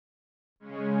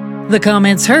The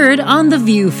comments heard on The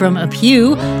View from a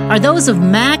Pew are those of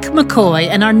Mac McKoy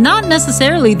and are not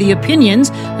necessarily the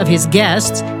opinions of his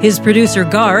guests, his producer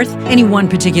Garth, any one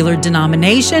particular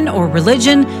denomination or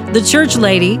religion, the church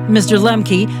lady, Mr.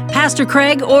 Lemke, Pastor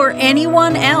Craig, or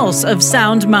anyone else of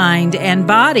sound mind and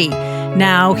body.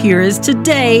 Now, here is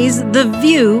today's The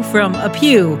View from a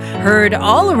Pew, heard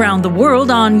all around the world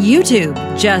on YouTube.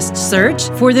 Just search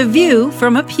for The View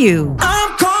from a Pew.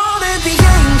 I'm calling the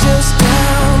angels down.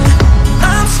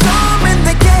 I'm storming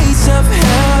the gates of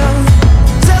hell.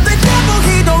 Tell the devil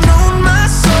he don't own my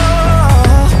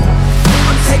soul.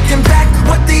 I'm taking back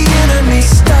what the enemy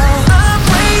stole. I'm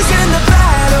raising the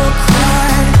battle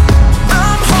cry.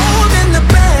 I'm holding the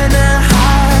banner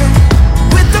high.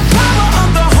 With the power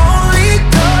of the Holy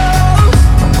Ghost,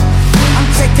 I'm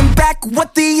taking back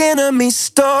what the enemy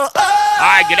stole.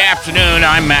 Hi, good afternoon.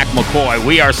 I'm Mac McKoy.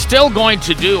 We are still going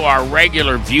to do our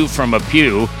regular View from a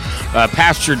Pew.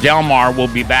 Pastor Delmar will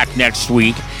be back next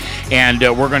week, and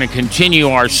we're going to continue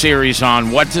our series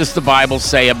on what does the Bible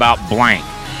say about blank.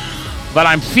 But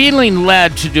I'm feeling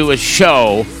led to do a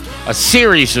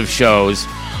series of shows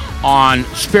on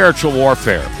spiritual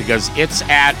warfare, because it's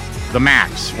at the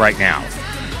max right now.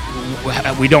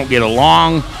 We don't get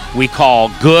along. We call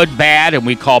good bad, and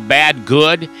we call bad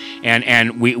good,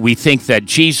 and we think that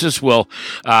Jesus will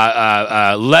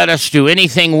let us do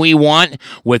anything we want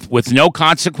with no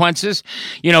consequences.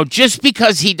 You know, just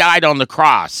because he died on the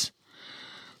cross,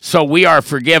 so we are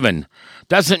forgiven,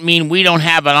 doesn't mean we don't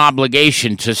have an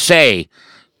obligation to say,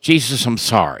 Jesus, I'm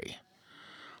sorry.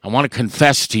 I want to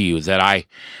confess to you that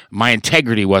my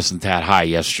integrity wasn't that high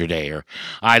yesterday, or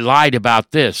I lied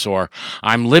about this, or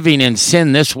I'm living in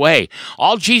sin this way.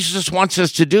 All Jesus wants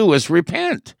us to do is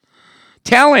repent.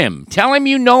 Tell him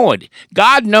you know it.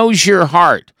 God knows your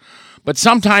heart, but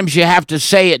sometimes you have to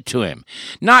say it to him,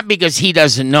 not because he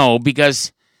doesn't know,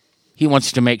 because he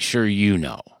wants to make sure you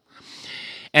know.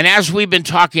 And as we've been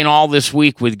talking all this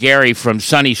week with Gary from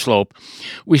Sunny Slope,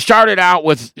 we started out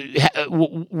with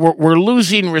we're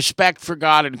losing respect for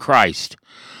God and Christ.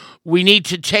 We need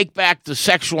to take back the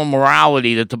sexual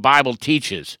morality that the Bible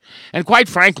teaches. And quite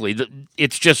frankly,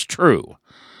 it's just true.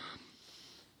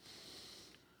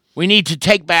 We need to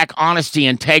take back honesty,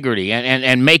 integrity,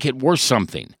 and make it worth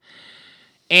something.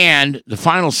 And the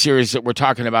final series that we're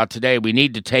talking about today, we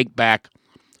need to take back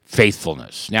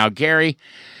faithfulness. Now, Gary,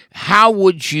 how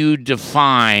would you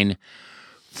define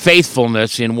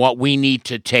faithfulness in what we need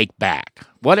to take back?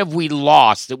 What have we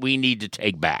lost that we need to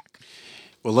take back?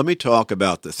 Well, let me talk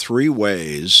about the three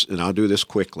ways, and I'll do this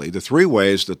quickly, the three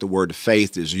ways that the word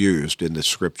faith is used in the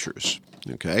Scriptures,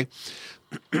 okay?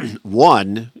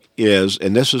 One is,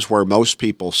 and this is where most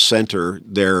people center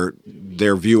their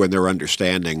view and their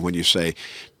understanding when you say,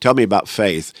 tell me about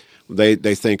faith, they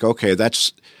think, okay,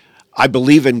 I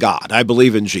believe in God. I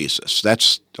believe in Jesus.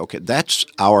 That's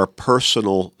our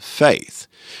personal faith.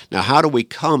 Now, how do we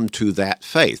come to that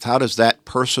faith? How does that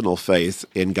personal faith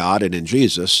in God and in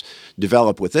Jesus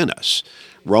develop within us?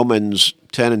 Romans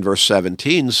 10 and verse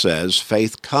 17 says,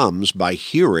 faith comes by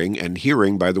hearing, and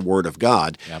hearing by the word of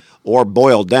God. Yep. Or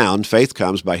boiled down, faith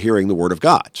comes by hearing the word of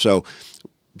God. So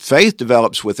faith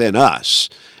develops within us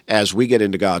as we get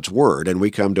into God's Word and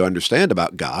we come to understand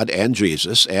about God and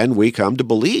Jesus, and we come to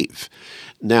believe.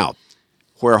 Now,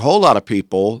 where a whole lot of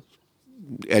people,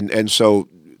 and so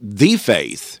the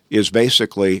faith is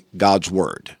basically God's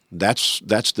Word. That's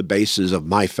the basis of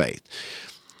my faith.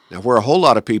 Now, where a whole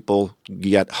lot of people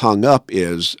get hung up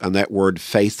is on that word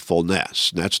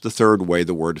faithfulness. And that's the third way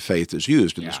the word faith is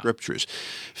used in the Scriptures.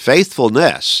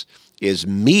 Faithfulness is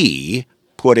me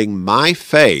putting my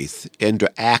faith into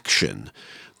action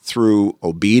through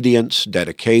obedience,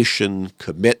 dedication,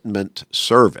 commitment,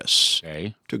 service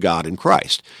to God and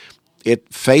Christ.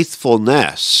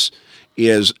 Faithfulness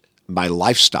is my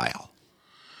lifestyle.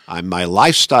 My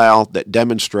lifestyle that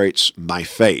demonstrates my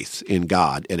faith in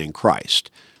God and in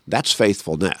Christ. That's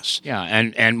faithfulness. Yeah,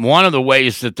 and one of the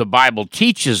ways that the Bible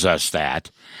teaches us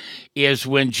that is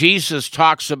when Jesus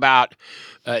talks about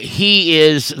he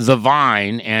is the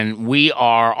vine and we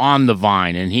are on the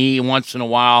vine, and he once in a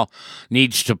while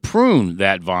needs to prune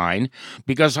that vine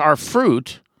because our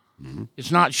fruit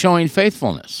is not showing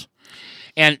faithfulness.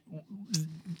 And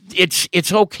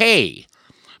it's okay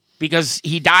because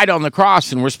he died on the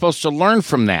cross and we're supposed to learn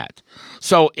from that.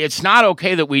 So it's not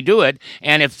okay that we do it.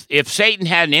 And if Satan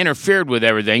hadn't interfered with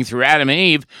everything through Adam and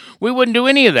Eve, we wouldn't do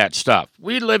any of that stuff.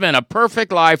 We'd live in a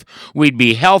perfect life. We'd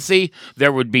be healthy.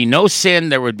 There would be no sin.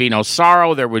 There would be no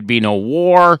sorrow. There would be no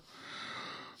war.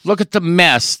 Look at the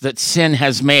mess that sin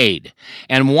has made.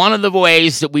 And one of the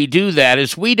ways that we do that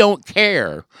is we don't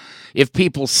care if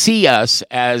people see us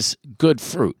as good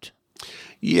fruit.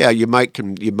 Yeah, you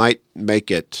might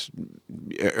make it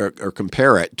or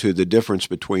compare it to the difference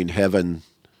between heaven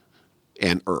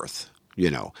and earth.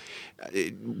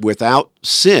 Without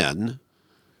sin,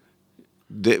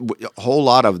 a whole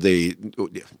lot of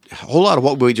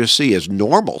what we just see as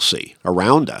normalcy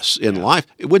around us in life,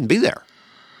 it wouldn't be there.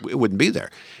 It wouldn't be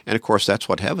there. And of course, that's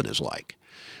what heaven is like.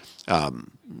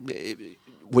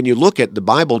 When you look at the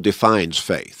Bible defines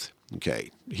faith.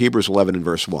 Okay, Hebrews 11 and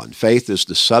verse 1. Faith is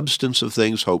the substance of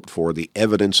things hoped for, the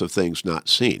evidence of things not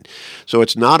seen. So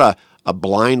it's not a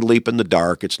blind leap in the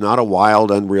dark. It's not a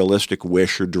wild, unrealistic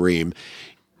wish or dream.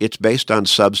 It's based on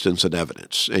substance and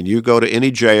evidence. And you go to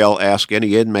any jail, ask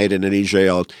any inmate in any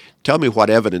jail, tell me what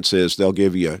evidence is. They'll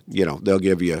give you,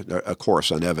 a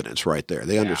course on evidence right there.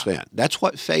 They understand. That's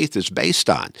what faith is based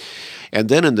on. And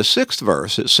then in the 6th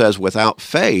verse, it says, without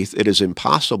faith, it is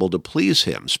impossible to please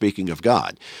him, speaking of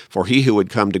God. For he who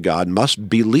would come to God must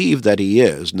believe that he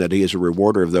is, and that he is a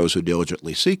rewarder of those who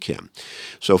diligently seek him.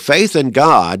 So faith in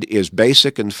God is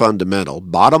basic and fundamental,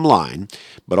 bottom line,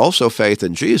 but also faith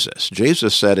in Jesus.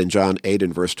 Jesus said in John 8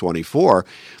 and verse 24,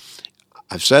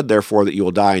 I've said, therefore, that you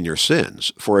will die in your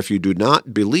sins. For if you do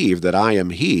not believe that I am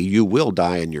he, you will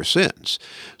die in your sins.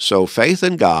 So faith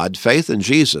in God, faith in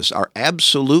Jesus are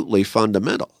absolutely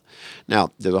fundamental.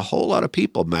 Now, there's a whole lot of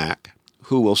people, Mac,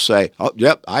 who will say, oh,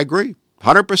 yep, I agree,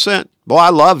 100%. Boy, I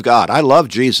love God. I love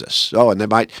Jesus. Oh, and they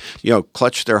might,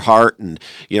 clutch their heart and,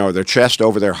 their chest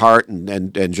over their heart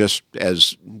and just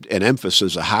as an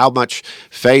emphasis of how much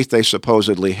faith they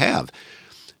supposedly have.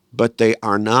 But they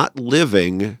are not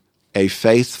living a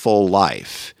faithful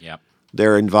life. Yep.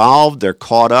 They're involved, they're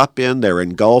caught up in, they're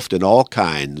engulfed in all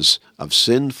kinds of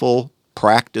sinful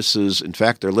practices. In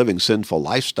fact, they're living sinful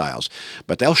lifestyles.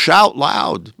 But they'll shout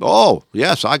loud, oh,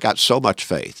 yes, I got so much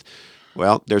faith.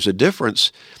 Well, there's a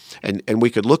difference. And we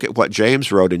could look at what James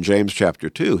wrote in James chapter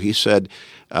 2. He said,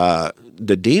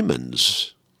 the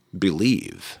demons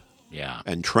believe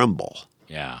and tremble.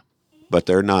 Yeah. But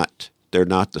they're not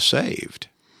the saved.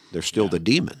 They're still the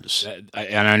demons.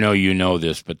 And I know you know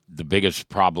this, but the biggest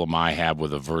problem I have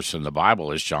with a verse in the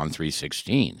Bible is John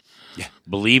 3:16. Yeah.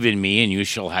 Believe in me and you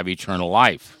shall have eternal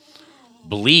life.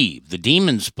 Believe. The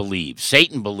demons believe.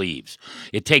 Satan believes.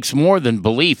 It takes more than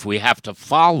belief. We have to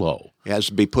follow. It has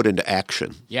to be put into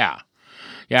action. Yeah.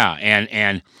 Yeah.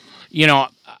 And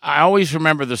I always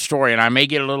remember the story, and I may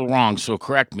get it a little wrong, so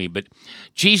correct me, but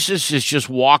Jesus is just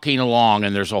walking along,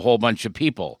 and there's a whole bunch of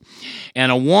people.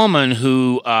 And a woman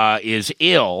who is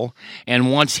ill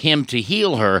and wants him to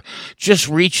heal her just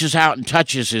reaches out and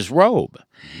touches his robe.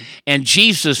 And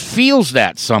Jesus feels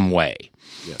that some way.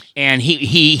 Yes. And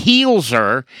he heals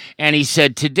her, and he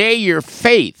said, today your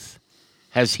faith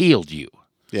has healed you.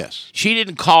 Yes. She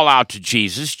didn't call out to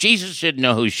Jesus. Jesus didn't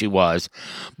know who she was,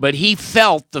 but he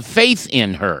felt the faith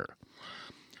in her.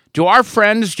 Do our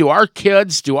friends, do our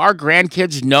kids, do our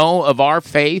grandkids know of our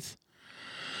faith?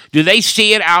 Do they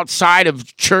see it outside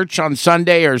of church on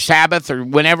Sunday or Sabbath or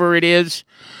whenever it is?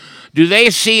 Do they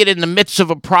see it in the midst of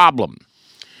a problem?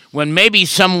 When maybe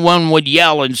someone would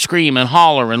yell and scream and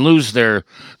holler and lose their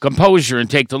composure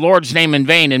and take the Lord's name in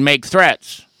vain and make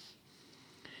threats.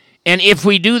 And if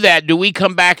we do that, do we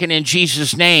come back and in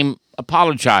Jesus' name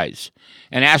apologize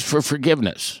and ask for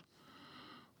forgiveness?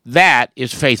 That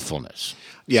is faithfulness.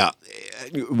 Yeah.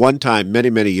 One time, many,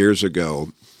 many years ago,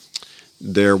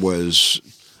 there was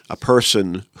a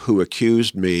person who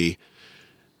accused me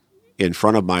in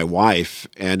front of my wife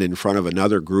and in front of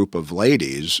another group of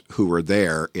ladies who were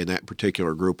there in that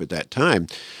particular group at that time,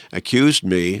 accused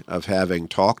me of having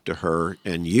talked to her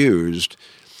and used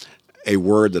a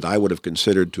word that I would have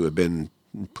considered to have been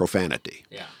profanity.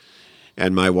 Yeah.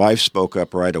 And my wife spoke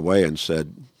up right away and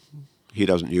said, he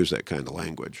doesn't use that kind of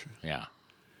language. Yeah.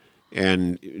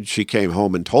 And she came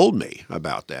home and told me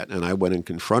about that, and I went and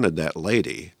confronted that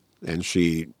lady, and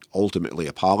she ultimately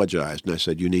apologized, and I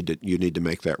said, you need to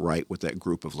make that right with that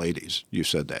group of ladies. You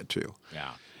said that too.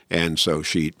 Yeah. And so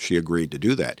she agreed to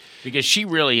do that. Because she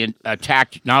really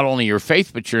attacked not only your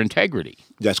faith, but your integrity.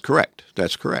 That's correct.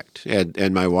 That's correct.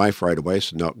 And my wife right away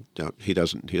said, no, he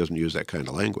doesn't use that kind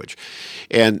of language.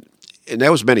 And that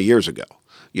was many years ago.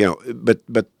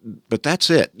 But that's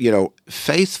it.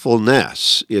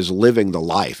 Faithfulness is living the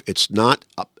life. It's not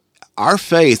our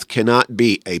faith cannot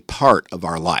be a part of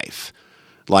our life,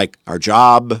 like our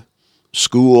job,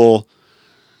 school,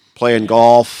 playing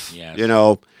golf,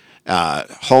 yes.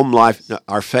 Home life.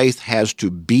 Our faith has to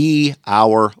be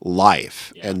our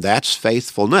life, and that's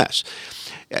faithfulness.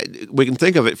 We can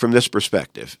think of it from this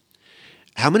perspective.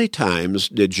 How many times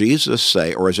did Jesus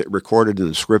say, or is it recorded in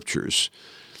the Scriptures,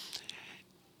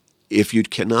 if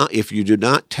you do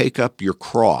not take up your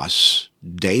cross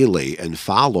daily and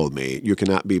follow me, you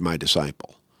cannot be my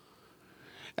disciple.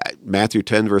 Matthew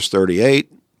 10, verse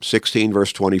 38, 16,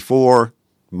 verse 24,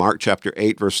 Mark chapter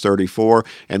 8, verse 34,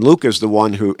 and Luke is the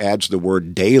one who adds the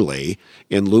word daily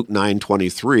in Luke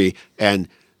 9:23, and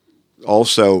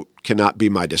also cannot be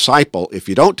my disciple if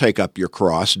you don't take up your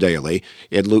cross daily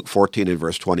in Luke 14 and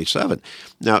verse 27.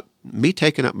 Now, me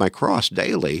taking up my cross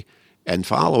daily and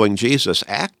following Jesus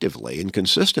actively and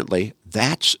consistently,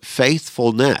 that's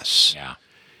faithfulness. Yeah.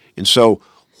 And so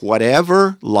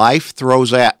whatever life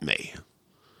throws at me,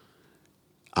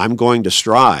 I'm going to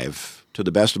strive to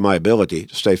the best of my ability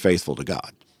to stay faithful to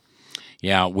God.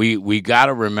 Yeah, we got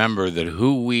to remember that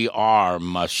who we are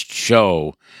must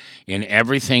show in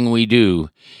everything we do,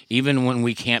 even when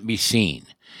we can't be seen.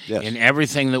 Yes. In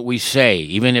everything that we say,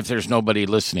 even if there's nobody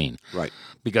listening. Right.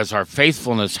 Because our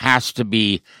faithfulness has to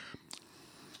be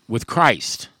with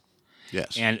Christ.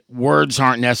 Yes. And words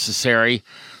aren't necessary.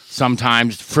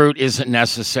 Sometimes fruit isn't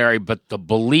necessary, but the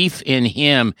belief in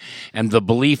him and the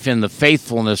belief in the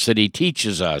faithfulness that he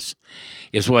teaches us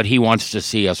is what he wants to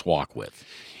see us walk with.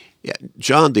 Yeah,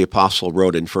 John the Apostle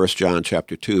wrote in 1 John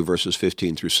chapter 2, verses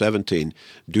 15 through 17,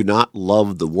 "Do not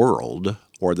love the world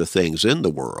or the things in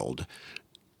the world.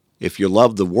 If you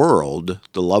love the world,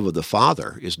 the love of the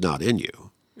Father is not in you."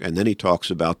 And then he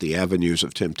talks about the avenues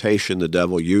of temptation the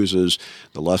devil uses,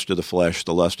 the lust of the flesh,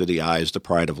 the lust of the eyes, the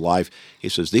pride of life. He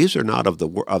says, these are not of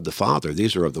the Father,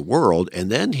 these are of the world. And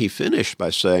then he finished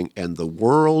by saying, and the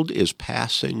world is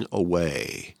passing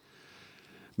away.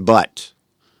 But,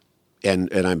 and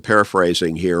I'm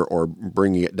paraphrasing here or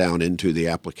bringing it down into the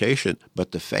application,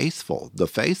 but the faithful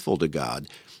to God,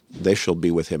 they shall be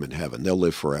with him in heaven. They'll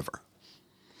live forever.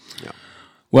 Yeah.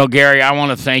 Well, Gary, I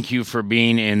want to thank you for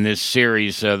being in this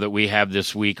series that we have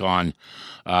this week on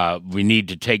we need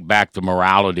to take back the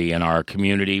morality in our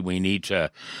community. We need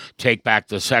to take back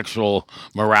the sexual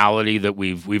morality that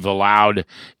we've allowed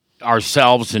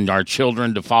ourselves and our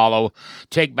children to follow.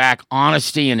 Take back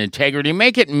honesty and integrity.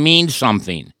 Make it mean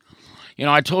something. You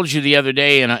know, I told you the other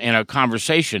day in a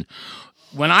conversation,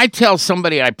 when I tell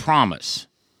somebody I promise,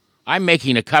 I'm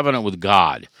making a covenant with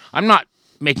God. I'm not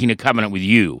making a covenant with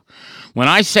you. When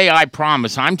I say I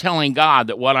promise, I'm telling God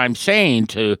that what I'm saying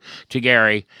to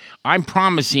Gary, I'm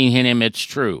promising him it's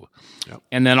true. Yep.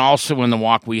 And then also in the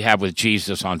walk we have with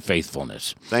Jesus on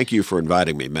faithfulness. Thank you for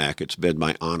inviting me, Mac. It's been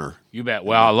my honor. You bet.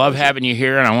 Well, I love having you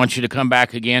here, and I want you to come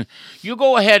back again. You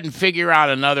go ahead and figure out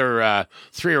another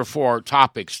 3 or 4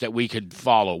 topics that we could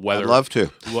follow, whether I'd love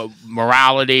to.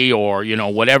 Morality or,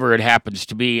 whatever it happens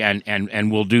to be,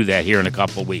 and we'll do that here in a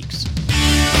couple of weeks.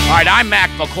 All right, I'm Mac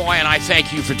McKoy, and I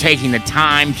thank you for taking the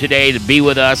time today to be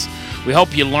with us. We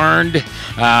hope you learned.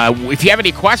 If you have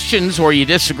any questions or you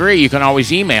disagree, you can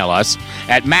always email us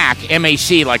at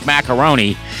M-A-C like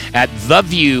macaroni, at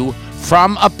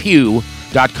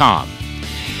theviewfromapew.com.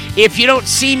 If you don't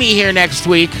see me here next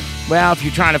week, well, if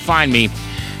you're trying to find me,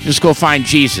 just go find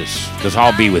Jesus, because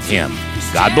I'll be with him.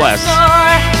 God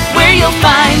bless.